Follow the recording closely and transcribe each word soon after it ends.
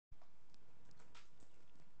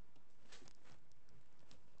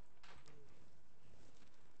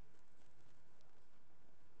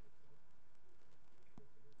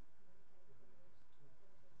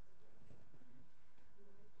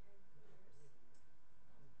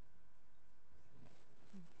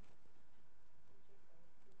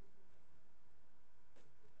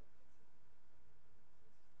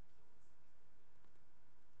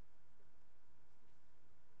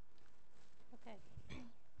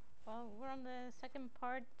we're on the second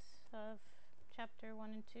part of chapter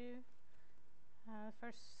 1 and 2,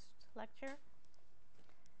 first lecture.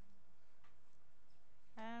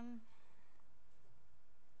 Oh.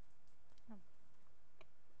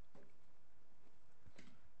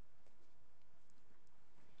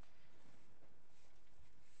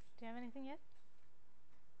 Do you have anything yet?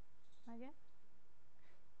 Not yet?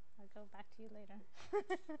 I'll go back to you later.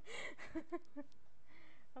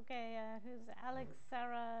 Okay, who's Alex,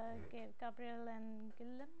 Sarah, Gabriel, and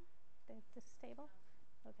Guillem? This table?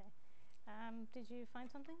 Okay. Did you find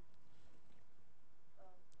something?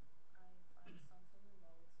 Well, I find something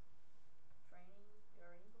about training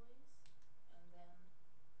your employees, and then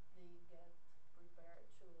they get prepared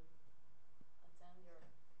to attend your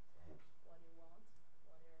what you want,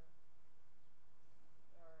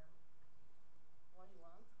 what you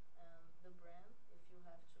want, and the brand. If you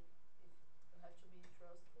have to be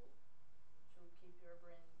trustful to keep your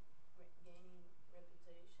brand gaining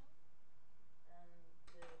reputation, and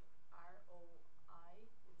the ROI,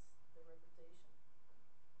 it's the reputation.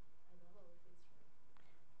 I don't know if it's right.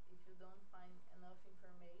 If you don't find enough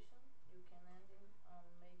information, you can end on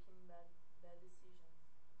making bad decisions.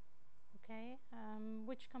 Okay.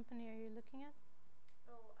 Which company are you looking at?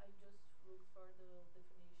 No, I just looked for the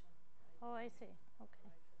definition. I see.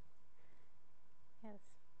 Okay. Yes.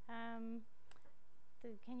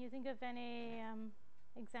 Can you think of any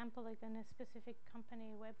example, like on a specific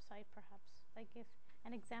company website, perhaps? Like if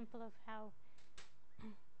an example of how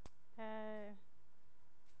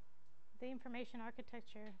the information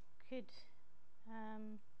architecture could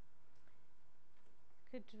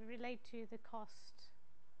relate to the cost,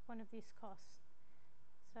 one of these costs.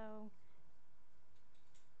 So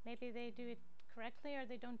maybe they do it correctly or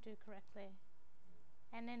they don't do it correctly.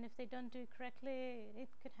 And then if they don't do it correctly, it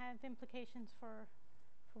could have implications for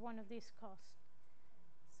one of these costs.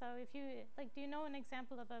 So if you, like, do you know an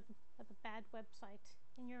example of a bad website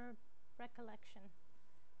in your recollection?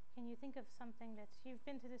 Can you think of something that you've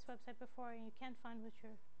been to this website before and you can't find what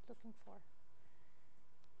you're looking for?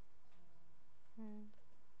 Well,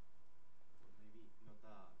 maybe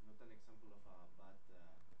not an example of a bad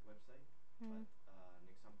website, but an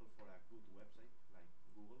example for a good website, like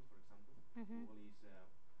Google, for example. Google is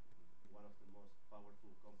one of the most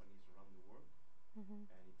powerful companies around the world, and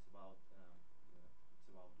it's about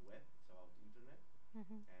web, it's about internet.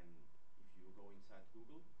 And if you go inside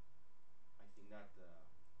Google, I think that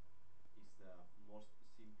is the most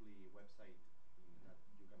simply website that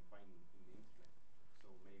you can find in the internet.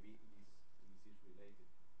 So maybe this is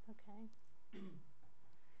related. Okay.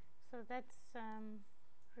 So that's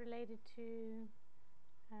related to.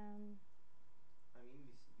 I mean,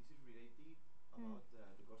 this is related about the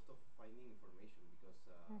cost of finding information, because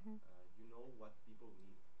you know what people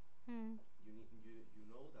need. You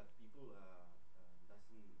know that people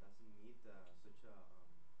doesn't need such a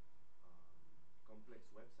complex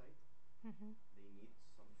website. They need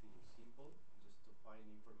something simple, just to find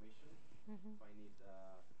information, find it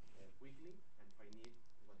quickly, and find it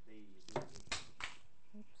what they really need.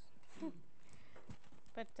 Oops.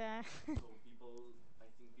 But so I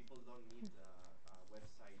think people don't need a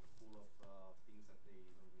website full of things that they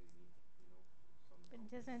don't really need. But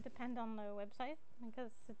doesn't it depend on the website?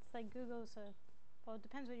 Because it's like Google's well, it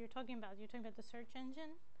depends what you're talking about. You're talking about the search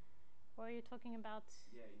engine, or are you talking about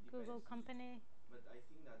Google company? But I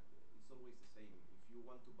think that it's always the same. If you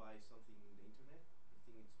want to buy something in the internet, I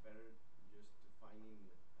think it's better just to buy it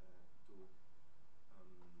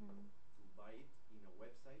in a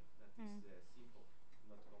website that is simple,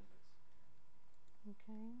 not complex.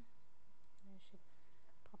 Okay. I should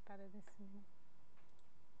pop out of this in a minute.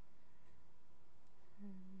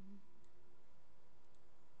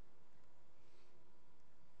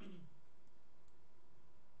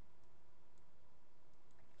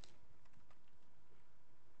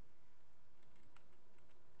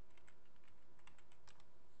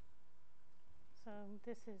 So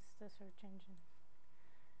this is the search engine.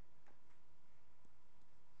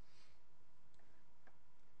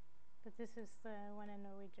 But this is the one in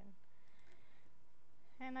Norwegian.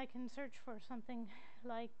 And I can search for something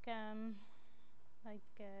like SAS. I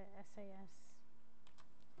guess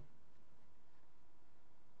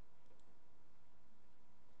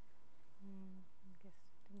I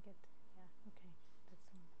didn't get, yeah, okay, that's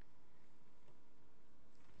the one.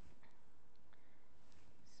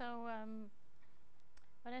 So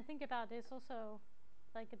what I think about is also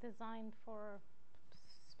like a design for a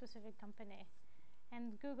specific company.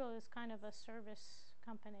 And Google is kind of a service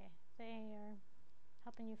company. They are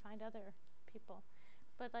helping you find other people.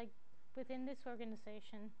 But like within this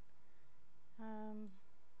organization,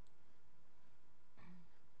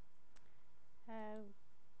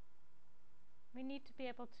 need to be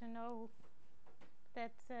able to know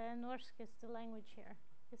that Norsk is the language here.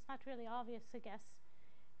 It's not really obvious, I guess.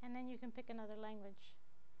 And then you can pick another language.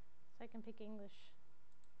 So I can pick English.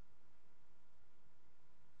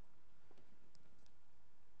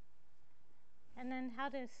 And then how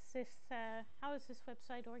is this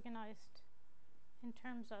website organized in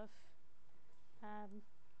terms of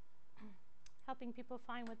helping people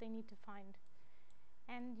find what they need to find?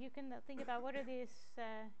 And you can think about what is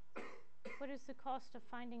the cost of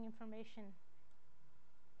finding information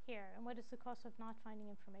here, and what is the cost of not finding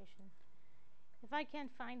information. If I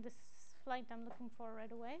can't find this flight I'm looking for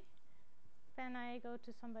right away, then I go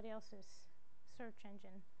to somebody else's search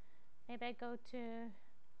engine. Maybe I go to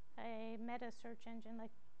a meta search engine,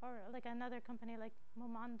 or another company like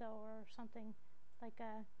Momondo or something that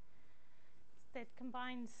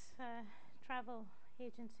combines travel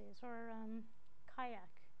agencies, or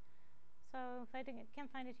Kayak. So if I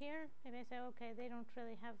can't find it here, maybe I say, okay, they don't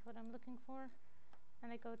really have what I'm looking for,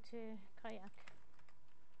 and I go to Kayak.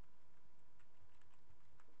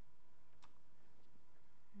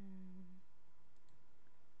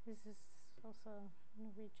 This is also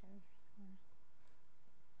Norwegian.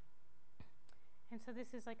 And so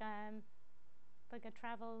this is like a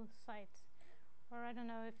travel site, or I don't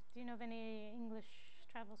know if do you know of any English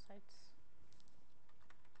travel sites?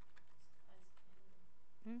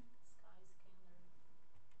 Sky Scanner.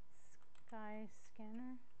 Sky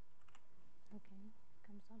Scanner. Okay,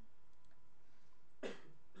 comes up.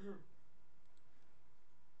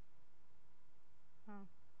 Oh,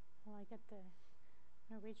 well, I get the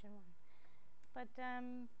Norwegian one. But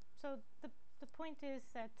so the point is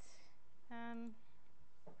that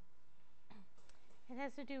it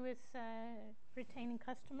has to do with retaining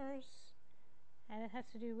customers, and it has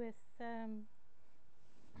to do with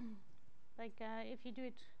if you do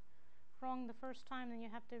it wrong the first time, then you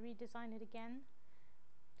have to redesign it again.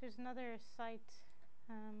 There's another site.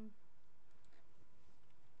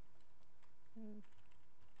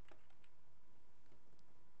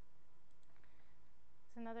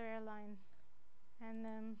 It's another airline, and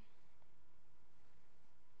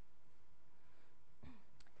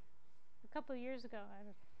a couple of years ago,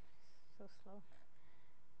 so slow.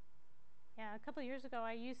 Yeah, a couple of years ago,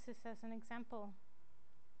 I used this as an example,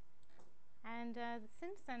 and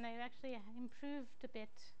since then they've actually improved a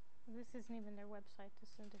bit. This isn't even their website.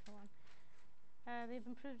 This is a different one. They've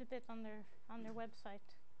improved a bit on their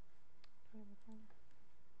website.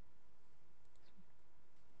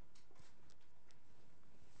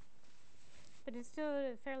 But it's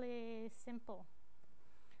still fairly simple.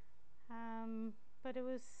 But there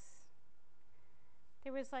was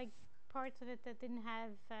like parts of it that didn't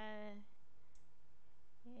have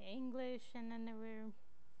English, and then there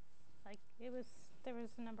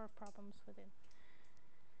was a number of problems with it.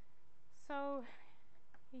 So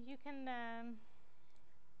you can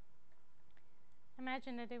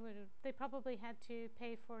imagine that they probably had to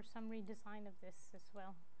pay for some redesign of this as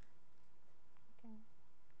well. Okay.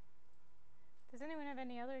 Does anyone have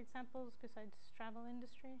any other examples besides travel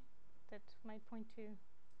industry that might point to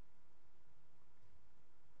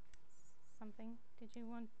something? Did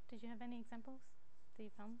you have any examples that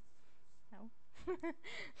you found? No?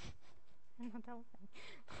 Not helping.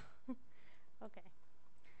 Okay.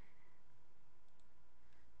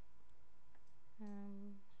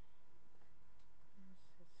 Where's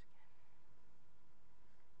this again?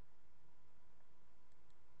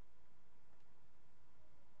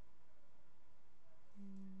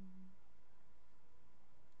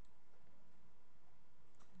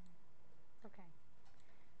 Okay.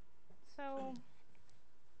 So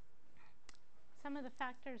some of the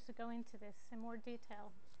factors that go into this in more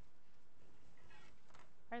detail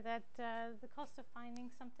are that the cost of finding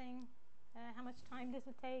something, how much time does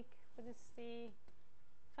it take, what is the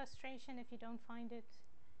frustration if you don't find it,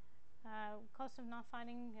 cost of not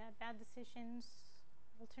finding, bad decisions,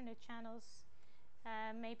 alternate channels,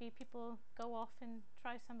 maybe people go off and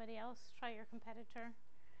try somebody else, try your competitor,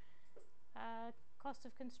 cost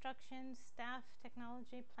of construction, staff,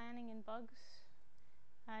 technology, planning, and bugs.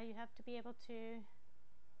 You have to be able to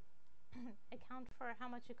account for how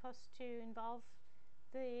much it costs to involve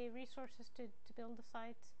the resources to build the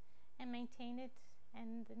site and maintain it,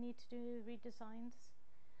 and the need to do redesigns.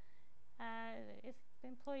 If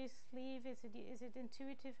employees leave, is it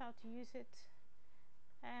intuitive how to use it?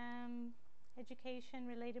 Education,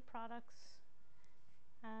 related products,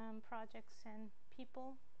 projects, and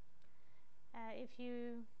people. If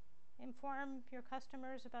you inform your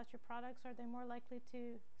customers about your products, are they more likely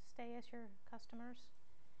to stay as your customers?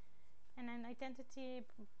 And then identity,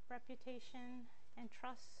 reputation, and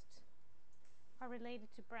trust are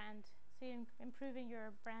related to brand. to improving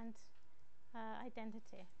your brand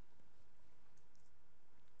identity.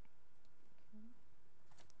 Okay.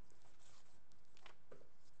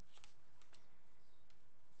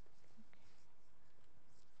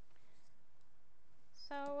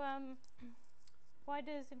 So why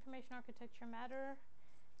does information architecture matter?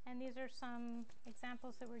 And these are some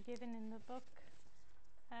examples that were given in the book.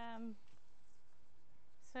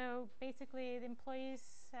 So basically, the employees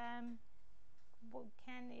can,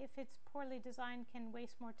 if it's poorly designed, can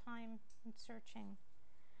waste more time in searching.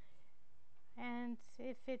 And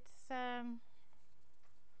if it's the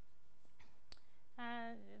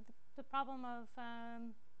problem of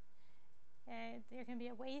there can be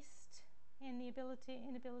a waste in the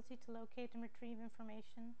inability to locate and retrieve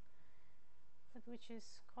information, which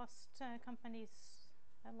is cost companies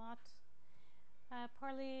a lot.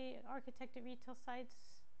 Poorly architected retail sites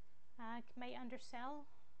may undersell,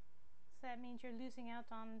 so that means you're losing out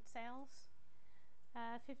on sales.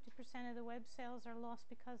 50% of the web sales are lost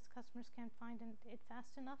because customers can't find it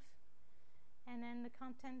fast enough. And then the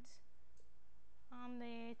content on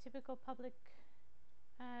the typical public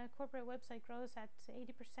corporate website grows at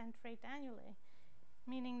 80% rate annually,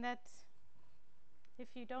 meaning that if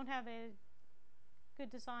you don't have a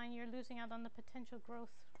good design, you're losing out on the potential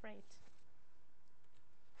growth rate.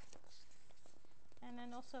 And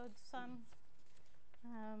then also some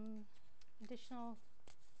additional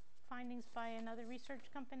findings by another research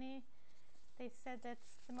company. They said that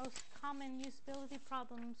the most common usability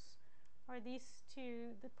problems are these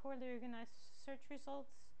two: the poorly organized search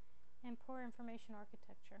results and poor information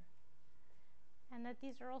architecture. And that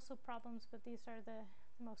these are also problems, but these are the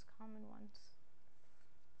most common ones.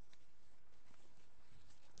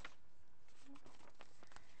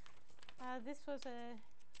 This was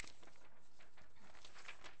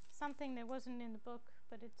something that wasn't in the book,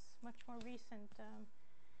 but it's much more recent.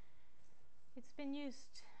 It's been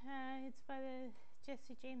used. It's by the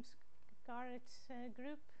Jesse James Garrett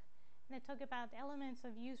group, and they talk about elements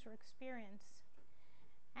of user experience.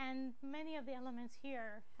 And many of the elements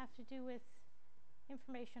here have to do with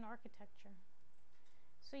information architecture.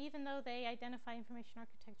 So even though they identify information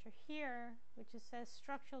architecture here, which says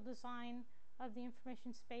structural design of the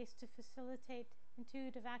information space to facilitate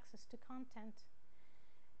intuitive access to content,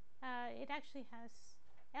 it actually has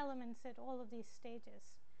elements at all of these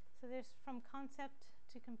stages. So there's from concept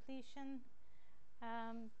to completion.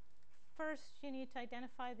 First, you need to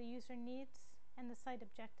identify the user needs and the site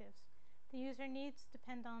objectives. The user needs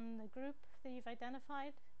depend on the group that you've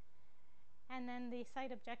identified. And then the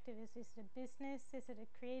site objective is it a business? Is it a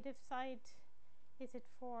creative site? Is it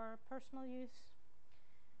for personal use?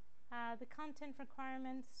 The content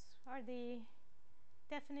requirements are the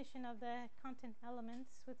definition of the content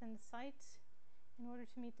elements within the site in order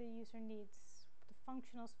to meet the user needs, the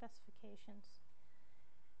functional specifications.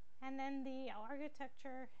 And then the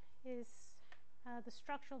architecture is the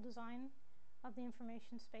structural design of the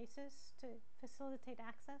information spaces to facilitate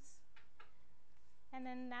access. And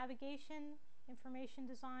then navigation, information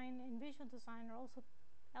design, and visual design are also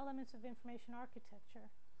elements of information architecture.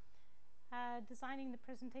 Designing the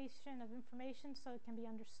presentation of information so it can be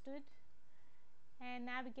understood. And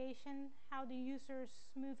navigation, how do users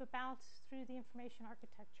move about through the information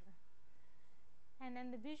architecture. And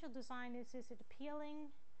then the visual design is it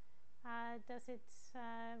appealing? Does it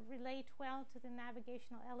relate well to the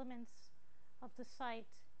navigational elements of the site?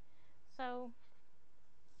 So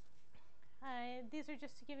these are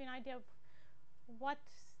just to give you an idea of what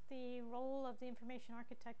the role of the information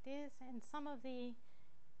architect is, and some of the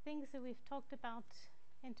things that we've talked about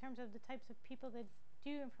in terms of the types of people that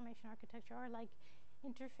do information architecture are like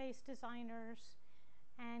interface designers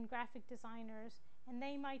and graphic designers, and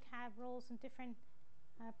they might have roles in different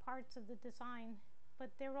parts of the design, but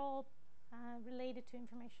they're all related to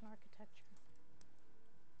information architecture.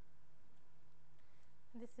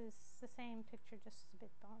 And this is the same picture, just a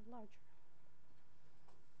bit larger.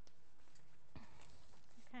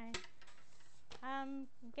 Okay.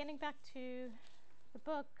 Getting back to the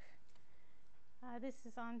book, this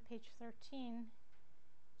is on page 13.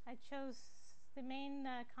 I chose the main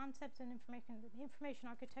concept in information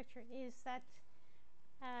architecture is that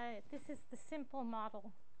this is the simple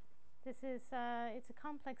model. This is it's a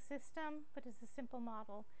complex system, but it's a simple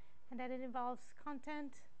model, and that it involves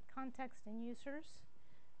content, context, and users,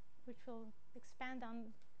 which we'll expand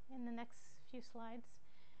on in the next few slides.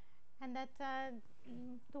 And that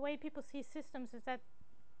the way people see systems is that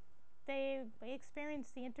they experience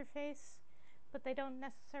the interface, but they don't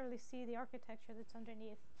necessarily see the architecture that's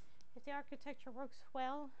underneath. If the architecture works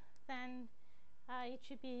well, then it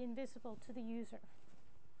should be invisible to the user.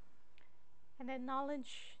 and that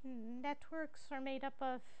knowledge networks are made up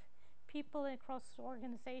of people across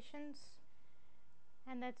organizations,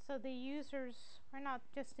 and that so the users are not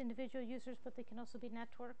just individual users, but they can also be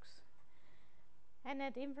networks, and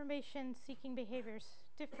that information seeking behaviors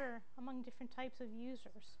differ among different types of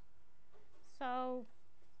users. So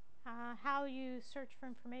how you search for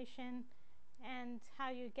information and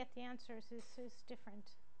how you get the answers is different.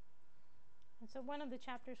 And so one of the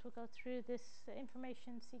chapters will go through this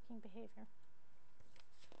information seeking behavior.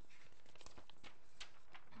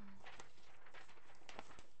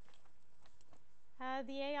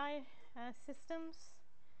 The AI systems,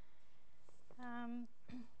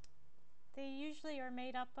 they usually are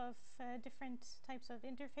made up of different types of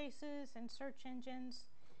interfaces and search engines,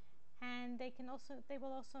 and they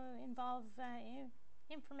will also involve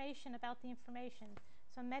information about the information.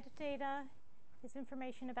 So metadata is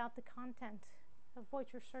information about the content of what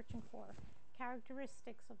you're searching for,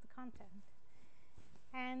 characteristics of the content,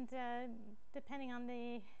 and depending on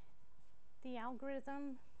the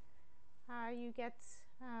algorithm, you get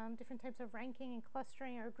different types of ranking and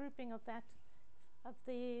clustering or grouping of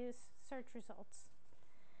these search results.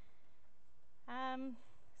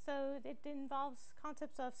 So it involves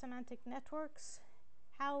concepts of semantic networks,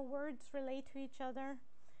 how words relate to each other,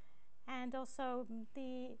 and also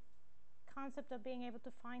the concept of being able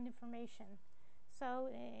to find information. So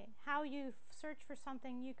how you search for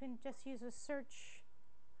something, you can just use a search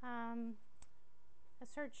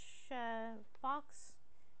box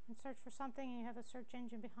and search for something, and you have a search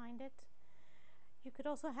engine behind it. You could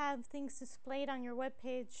also have things displayed on your web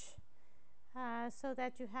page so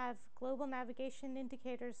that you have global navigation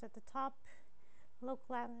indicators at the top,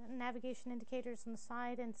 local navigation indicators on the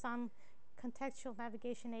side, and some contextual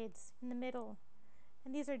navigation aids in the middle.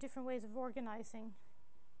 And these are different ways of organizing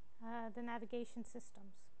the navigation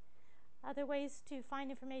systems. Other ways to find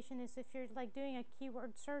information is if you're like doing a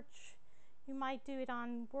keyword search, you might do it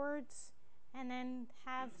on words and then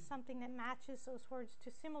have something that matches those words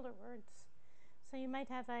to similar words. So you might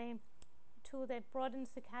have a tool that broadens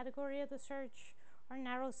the category of the search or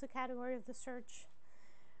narrows the category of the search,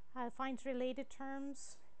 finds related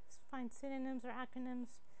terms, finds synonyms or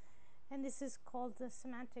acronyms, and this is called the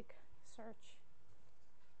semantic search.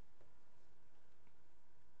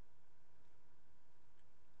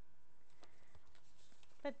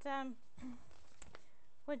 But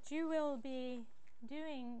what you will be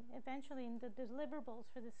doing eventually in the deliverables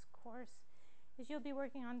for this course is you'll be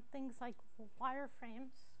working on things like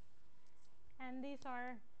wireframes, and these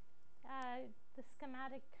are the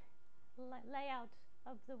schematic layout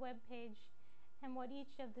of the web page and what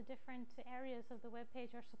each of the different areas of the web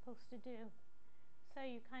page are supposed to do. So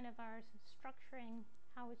you kind of are structuring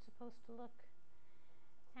how it's supposed to look,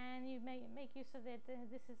 and you make use of it.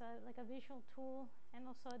 This is like a visual tool, and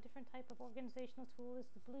also a different type of organizational tool is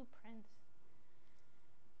the blueprint.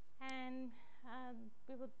 And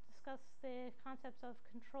we will discuss the concepts of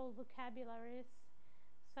controlled vocabularies.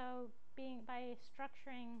 So by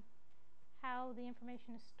structuring how the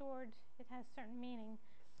information is stored, it has certain meaning.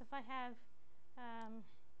 So if I have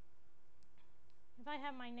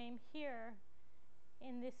my name here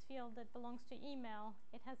in this field that belongs to email,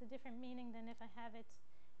 it has a different meaning than if I have it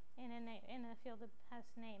in a field that has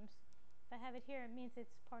names. If I have it here, it means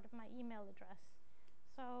it's part of my email address.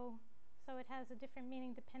 So it has a different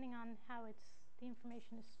meaning depending on how the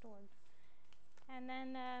information is stored. And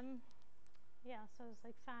then so it's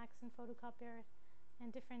like fax and photocopier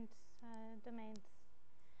and different domains.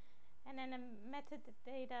 And then a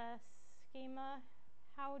metadata schema,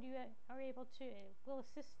 how you are able to, will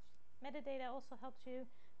assist. Metadata also helps you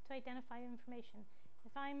to identify information.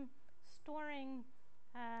 If I'm storing,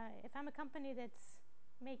 if I'm a company that's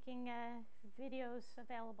making videos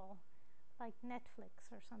available, like Netflix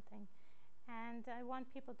or something, and I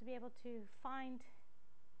want people to be able to find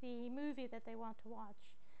the movie that they want to watch,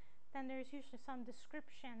 then there's usually some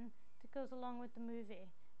description that goes along with the movie,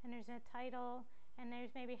 and there's a title, and there's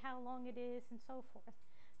maybe how long it is, and so forth.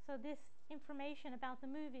 So this information about the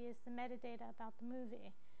movie is the metadata about the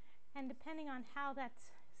movie, and depending on how that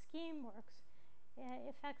scheme works, it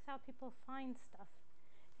affects how people find stuff.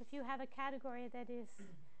 If you have a category that is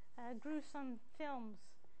gruesome films,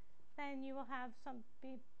 then you will have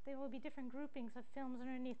there will be different groupings of films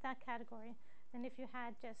underneath that category than if you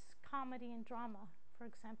had just comedy and drama, for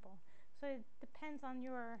example. So it depends on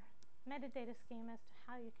your metadata scheme as to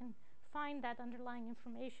how you can find that underlying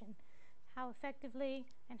information, how effectively,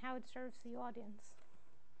 and how it serves the audience.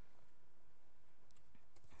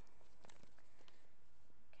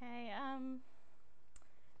 Okay,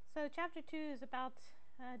 so chapter 2 is about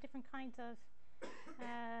different kinds of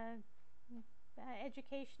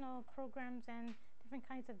educational programs and different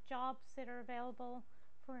kinds of jobs that are available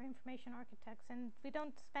for information architects. And we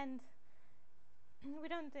don't spend,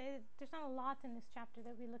 there's not a lot in this chapter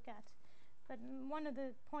that we look at. But one of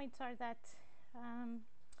the points are that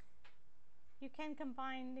you can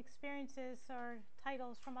combine experiences or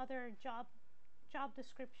titles from other job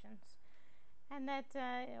descriptions, and that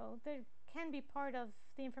there can be part of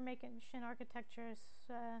the information architect's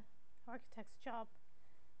job.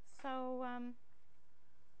 So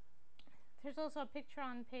there's also a picture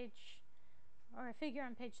on page, or a figure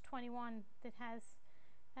on page 21 that has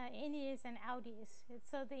innies and outies.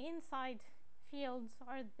 So the inside fields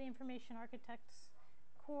are the information architect's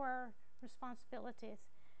core responsibilities,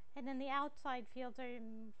 and then the outside fields are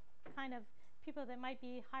kind of people that might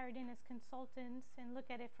be hired in as consultants and look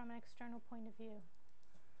at it from an external point of view.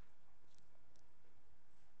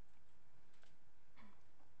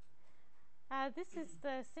 This is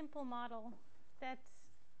the simple model that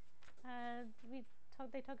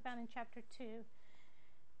they talk about in chapter 2,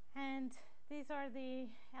 and these are the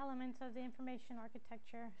elements of the information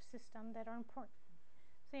architecture system that are important.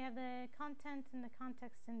 So you have the content and the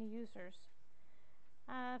context and the users.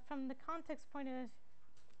 From the context point of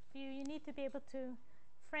view, you need to be able to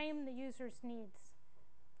frame the user's needs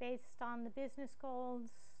based on the business goals,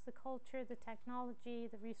 the culture, the technology,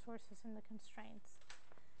 the resources, and the constraints.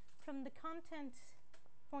 From the content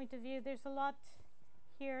point of view, there's a lot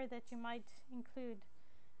here that you might include.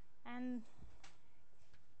 And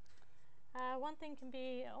one thing can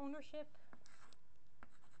be ownership.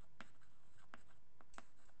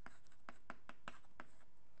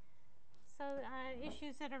 So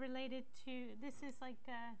issues that are related to, this is like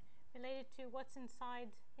related to what's inside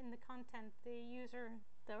in the content, the user,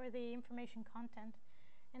 or the information content.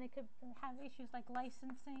 And it could have issues like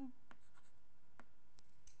licensing,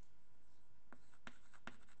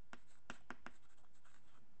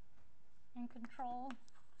 and control.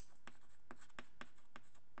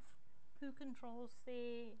 Who controls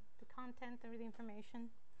the content or the information?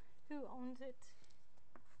 Who owns it?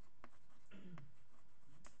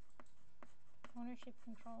 Ownership,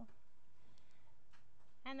 control.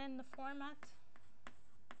 And then the format.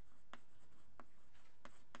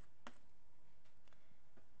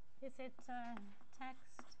 Is it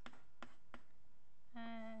text?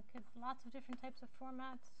 Could lots of different types of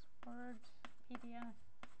formats: Word, PDF,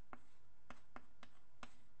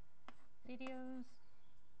 videos.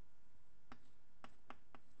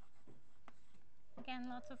 Again,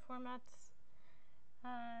 lots of formats.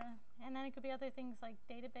 And then it could be other things like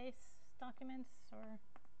database documents or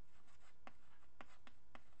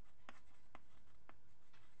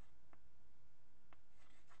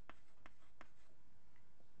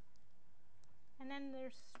and then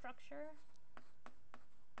there's structure.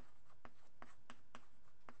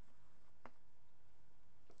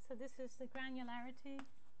 So this is the granularity.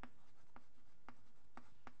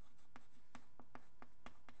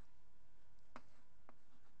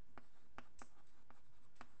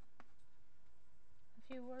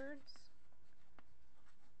 A few words,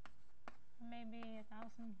 maybe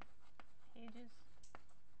 1,000 pages.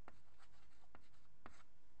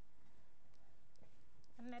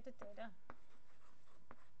 A metadata.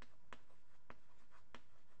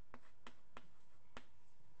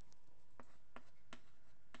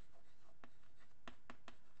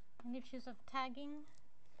 And issues of tagging.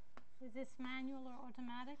 Is this manual or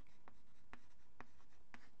automatic?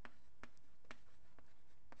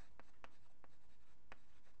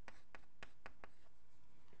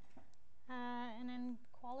 And then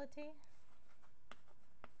quality.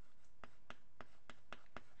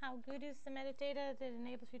 How good is the metadata that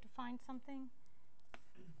enables you to find something?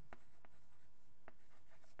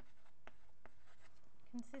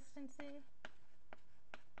 Consistency.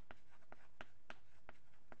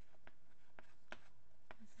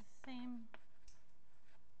 This is the same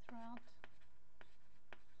throughout.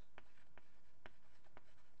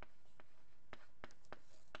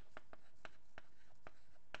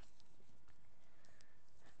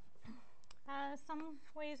 Some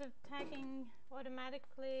ways of tagging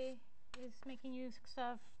automatically is making use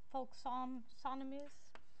of folk synonyms.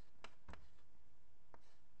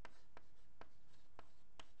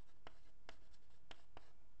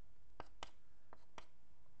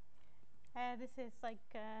 This is like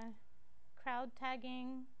crowd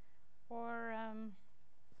tagging or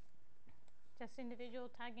just individual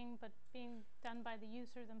tagging, but being done by the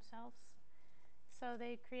user themselves. So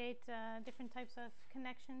they create different types of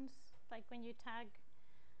connections, like when you tag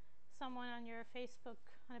someone on your Facebook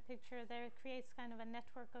on a picture, there it creates kind of a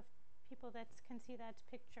network of people that can see that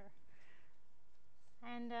picture.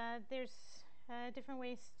 And there's different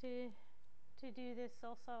ways to to do this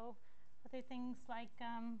also. Other things like,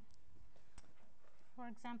 for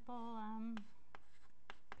example,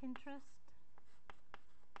 Pinterest.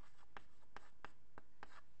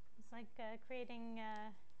 It's like creating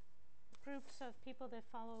groups of people that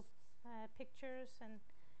follow pictures,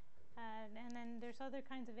 and then there's other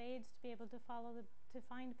kinds of aids to be able to to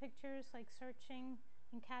find pictures, like searching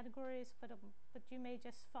in categories, but you may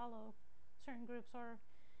just follow certain groups, or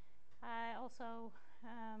also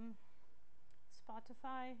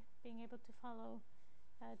Spotify, being able to follow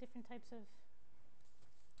different types of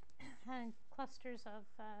clusters of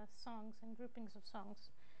songs and groupings of songs.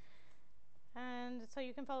 And so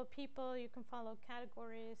you can follow people, you can follow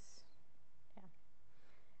categories, yeah.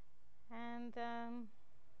 And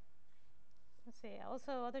let's see,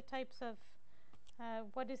 also other types of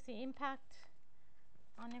what is the impact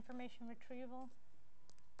on information retrieval.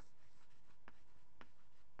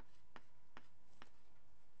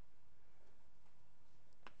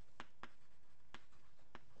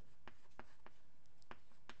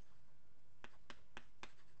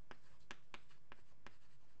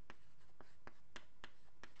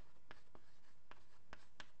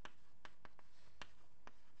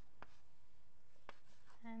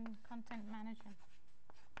 And content management.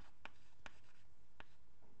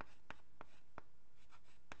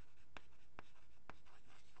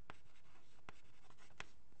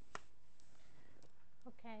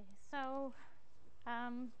 Okay, so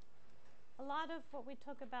a lot of what we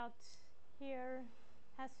talk about here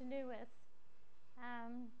has to do with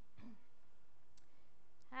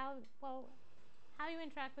how you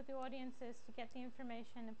interact with the audiences to get the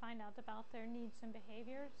information and find out about their needs and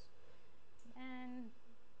behaviors, and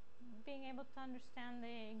being able to understand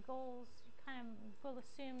the goals. You kind of will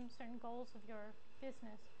assume certain goals of your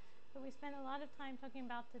business, but we spend a lot of time talking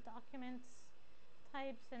about the documents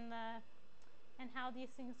types and how these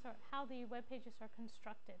things are, how the web pages are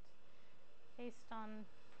constructed based on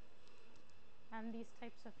these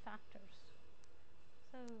types of factors.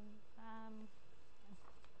 So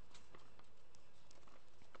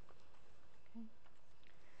okay.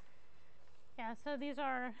 Yeah, so these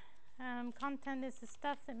are content is the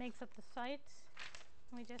stuff that makes up the site.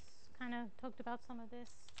 We just kind of talked about some of this.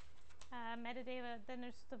 Metadata, then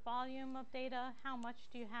there's the volume of data, how much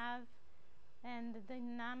do you have, and the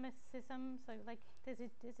dynamicism, so like is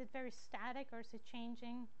it very static or is it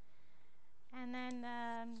changing? And then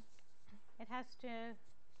it has to,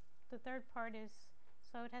 the third part is,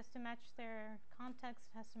 so it has to match their context,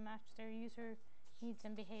 it has to match their user needs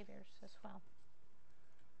and behaviors as well.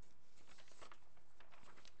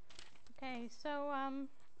 Okay, so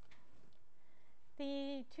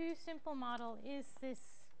the too simple model is this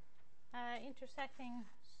intersecting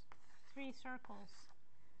three circles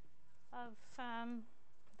of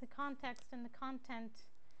the context and the content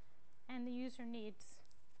and the user needs.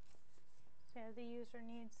 So the user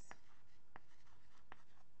needs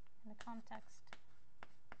and the context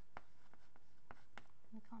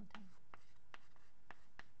and the content.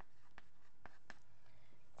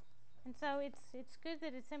 And so it's good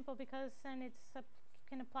that it's simple, because then it's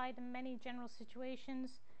can apply to many general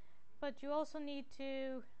situations, but you also need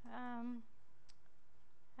to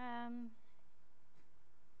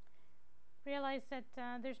realize that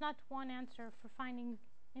there's not one answer for finding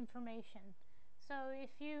information. So if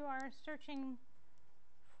you are searching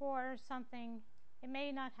for something, it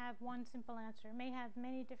may not have one simple answer. It may have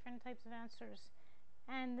many different types of answers,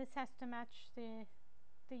 and this has to match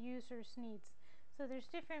the user's needs. So there's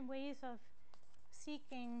different ways of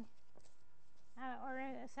seeking or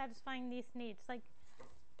satisfying these needs. Like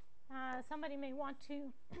somebody may want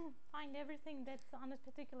to find everything that's on a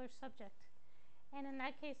particular subject, and in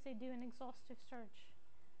that case they do an exhaustive search.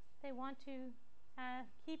 They want to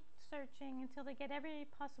keep searching until they get every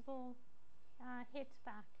possible hit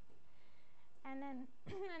back. And then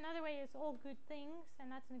another way is all good things,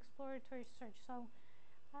 and that's an exploratory search. So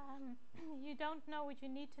you don't know what you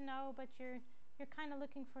need to know, but you're kind of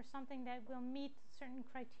looking for something that will meet certain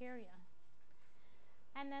criteria.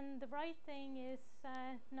 And then the right thing is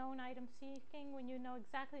known item seeking, when you know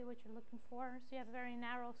exactly what you're looking for, so you have a very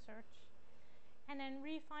narrow search. And then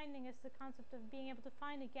refinding is the concept of being able to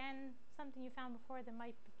find again something you found before that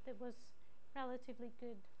was relatively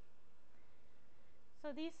good.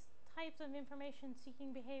 So these types of information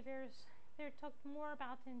seeking behaviors, they're talked more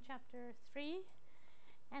about in chapter 3,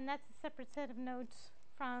 and that's a separate set of notes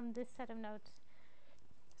from this set of notes.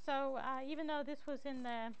 So even though this was in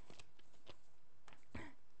the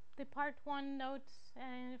part 1 notes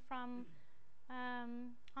from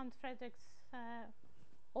Hans Fredrik's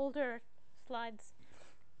older slides,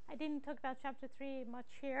 I didn't talk about chapter 3 much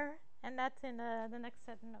here, and that's in the next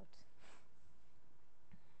set of notes.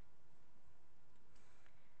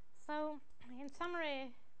 So, in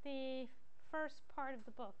summary, the first part of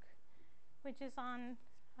the book, which is on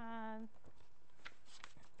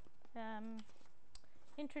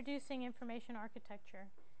introducing information architecture,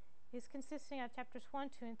 is consisting of chapters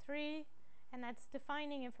 1, 2, and 3, and that's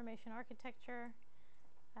defining information architecture,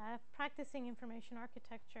 practicing information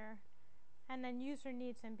architecture, and then user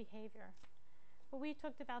needs and behavior. What we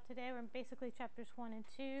talked about today were basically chapters 1 and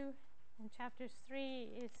 2, and chapters 3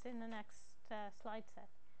 is in the next slide set.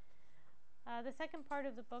 The second part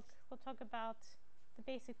of the book will talk about the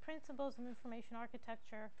basic principles of information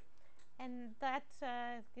architecture, and that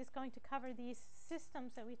is going to cover these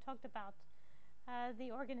systems that we talked about,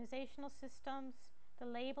 the organizational systems, the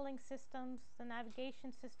labeling systems, the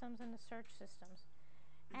navigation systems, and the search systems.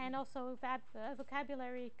 And also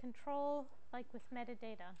vocabulary control, like with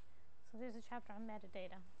metadata. So there's a chapter on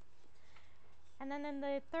metadata. And then in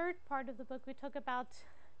the third part of the book, we talk about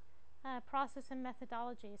process and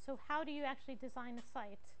methodology. So how do you actually design a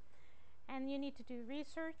site? And you need to do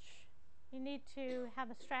research. You need to have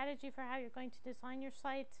a strategy for how you're going to design your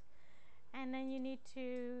site. And then you need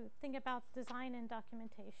to think about design and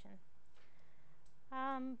documentation.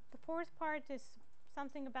 The fourth part is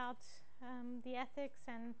something about the ethics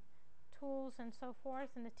and tools and so forth,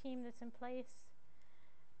 and the team that's in place.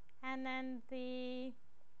 And then the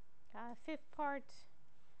fifth part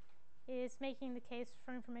is making the case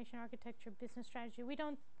for information architecture business strategy. We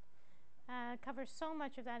don't cover so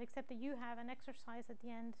much of that, except that you have an exercise at the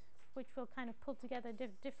end which will kind of pull together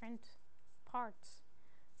different parts.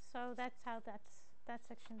 So that's how that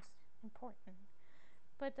section's important.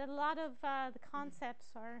 But a lot of the concepts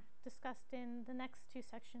are discussed in the next two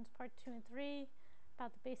sections, part 2 and 3,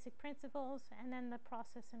 about the basic principles, and then the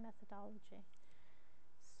process and methodology.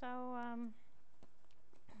 So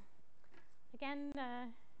again,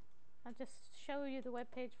 I'll just show you the web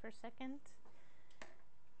page for a second.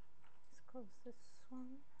 Let's close this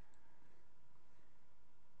one.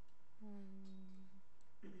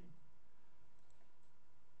 Let's see.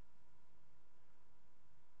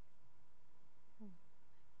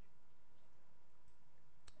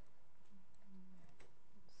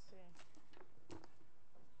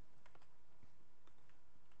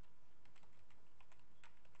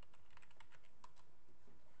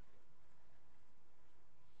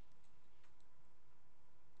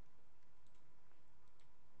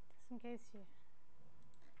 Just in case you.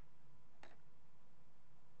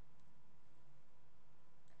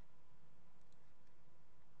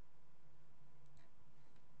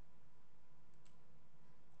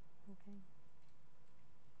 Okay.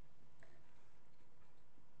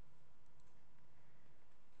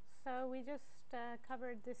 So we just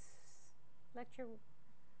covered this lecture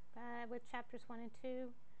with chapters 1 and 2,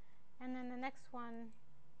 and then the next one,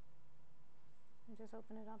 I'll just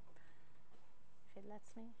open it up if it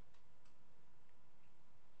lets me.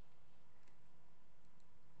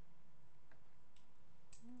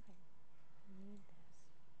 Okay, I need this.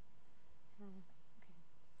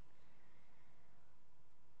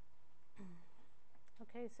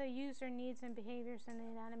 Okay, so user needs and behaviors in the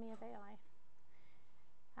anatomy of AI.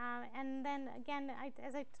 And then again,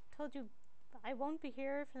 as I told you, I won't be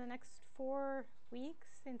here for the next 4 weeks,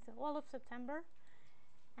 since all of September.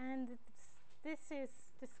 And this is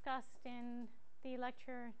discussed in the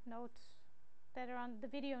lecture notes that are on the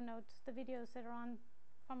video notes, the videos that are on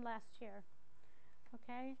from last year.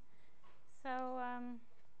 Okay? So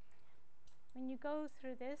when you go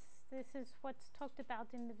through this is what's talked about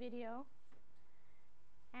in the video.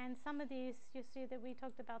 And some of these you see that we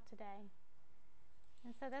talked about today.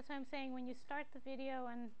 And so that's why I'm saying when you start the video,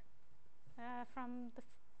 and from the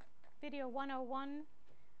video 101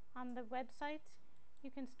 on the website, you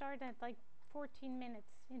can start at like 14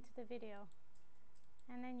 minutes into the video.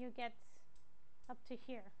 And then you get up to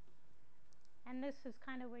here. And this is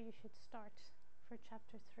kind of where you should start for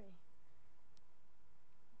chapter 3.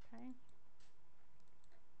 Okay?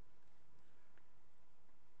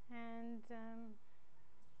 And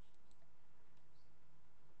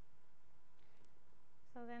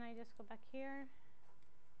so then I just go back here,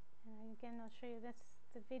 and again I'll show you this.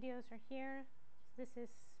 The videos are here. This is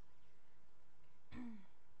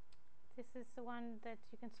this is the one that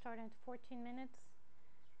you can start in 14 minutes.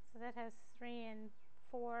 So that has 3 and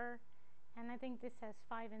 4, and I think this has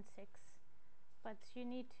 5 and 6. But you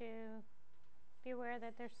need to be aware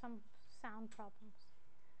that there's some sound problems.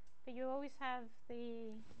 But you always have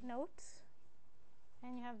the notes,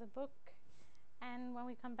 and you have the book, and when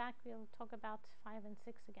we come back we'll talk about 5 and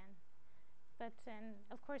 6 again. But and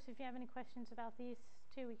of course, if you have any questions about these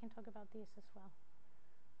too, we can talk about these as well.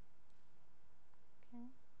 Okay.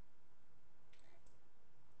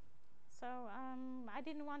 So I I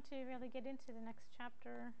didn't want to really get into the next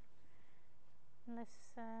chapter unless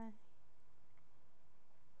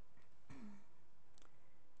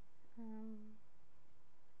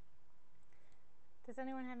does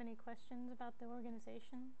anyone have any questions about the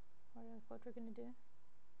organization or what we're going to do?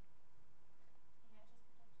 Yeah, I just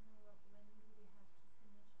would like to know when do we have to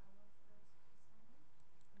finish our first assignment, the monthly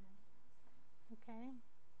assignment? Okay.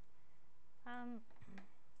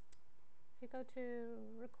 If you go to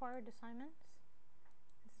required assignments,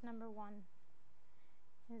 it's number 1.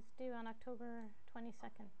 It's due on October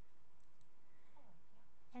 22nd. Okay. Oh,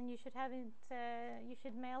 yeah. And you should have it, you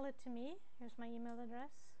should mail it to me. Here's my email address.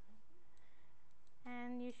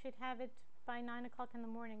 And you should have it by 9 o'clock in the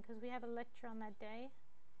morning because we have a lecture on that day.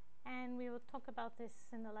 And we will talk about this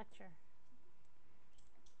in the lecture.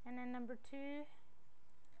 And then number 2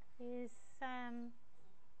 is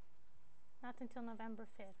not until November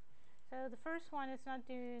 5th. So the first one is not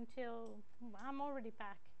due until, I'm already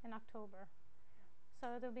back in October.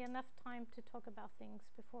 So there'll be enough time to talk about things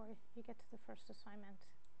before you get to the first assignment.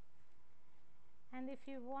 And if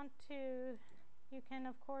you want to, you can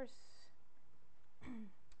of course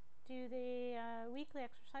do the weekly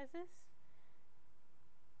exercises,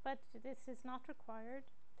 but this is not required.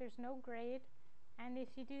 There's no grade, and if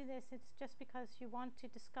you do this, it's just because you want to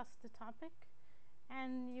discuss the topic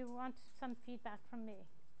and you want some feedback from me.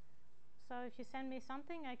 So if you send me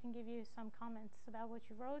something, I can give you some comments about what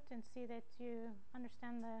you wrote and see that you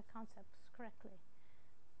understand the concepts correctly,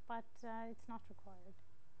 but it's not required.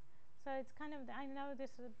 So it's kind of, I know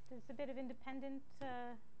there's a bit of independent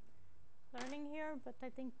learning here, but I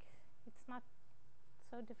think it's not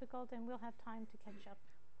so difficult and we'll have time to catch up.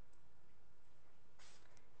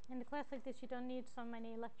 In a class like this, you don't need so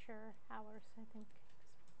many lecture hours, I think.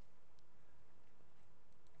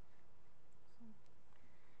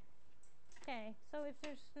 Okay, so if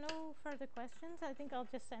there's no further questions, I think I'll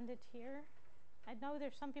just end it here. I know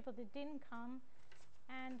there's some people that didn't come,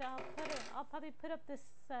 and I'll probably put up this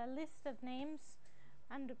list of names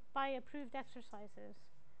and by approved exercises.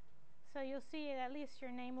 So you'll see at least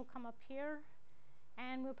your name will come up here,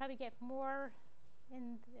 and we'll probably get more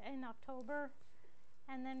in October,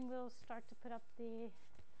 and then we'll start to put up the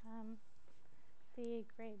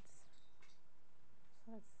grades.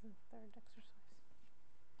 So that's the third exercise.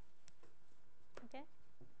 Okay,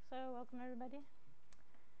 so welcome everybody.